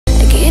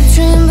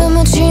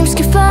dreams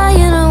keep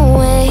flying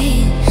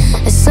away,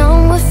 as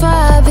somewhere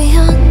far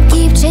beyond.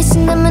 Keep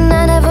chasing them and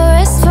I never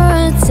rest for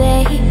a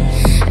day.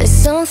 There's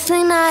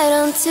something I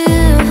don't do.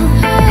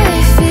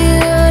 I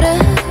feel the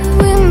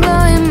wind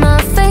blowing my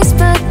face,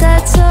 but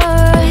that's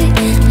alright.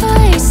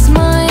 I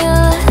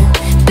smile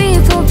at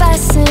people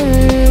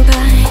passing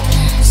by.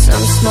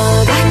 Some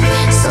smile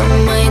back,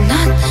 some might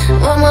not.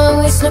 I'm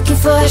always looking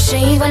for a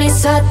shade when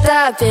it's hot.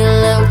 I've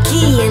been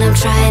low-key and I'm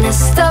trying to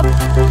stop.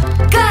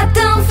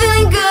 Goddamn,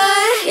 feeling good.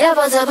 Yeah,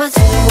 but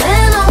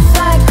when off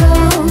I go.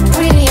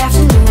 Pretty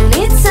afternoon,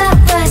 it's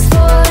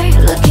 4:30.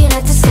 Looking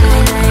at the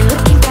skyline,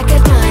 looking back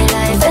at my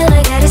life, and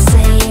I gotta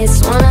say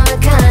it's one of a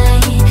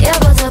kind. Yeah,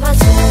 but when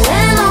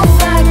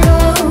off I go.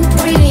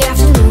 Pretty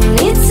afternoon,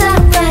 it's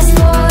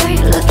 4:30.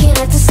 Looking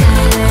at the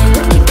skyline,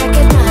 looking back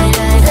at my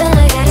life, and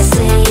I gotta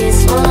say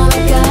it's one of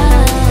a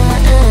kind.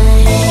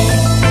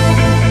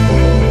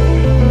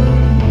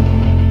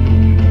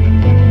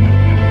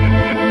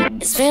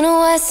 It's been a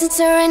while since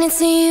I ran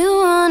into you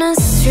on the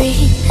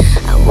street.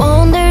 I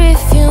wonder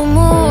if you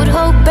moved.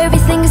 Hope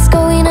everything is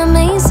going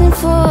amazing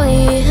for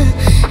you,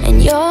 and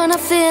you're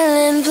not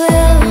feeling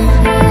blue.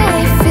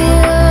 I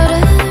feel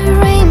the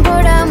rain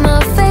pour down my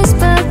face,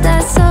 but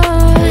that's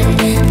alright.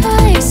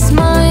 I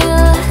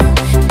smile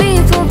at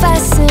people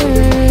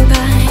passing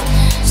by.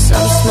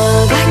 Some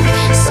smile back,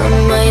 some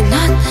might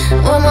not.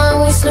 I'm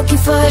always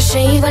looking for a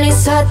shade when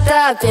it's hot.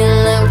 I've been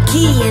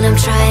low-key and I'm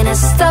trying to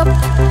stop.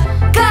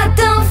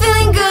 Goddamn,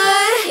 feeling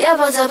good. Yeah,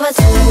 but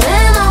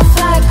when off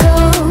I go.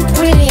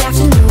 Pretty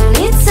afternoon.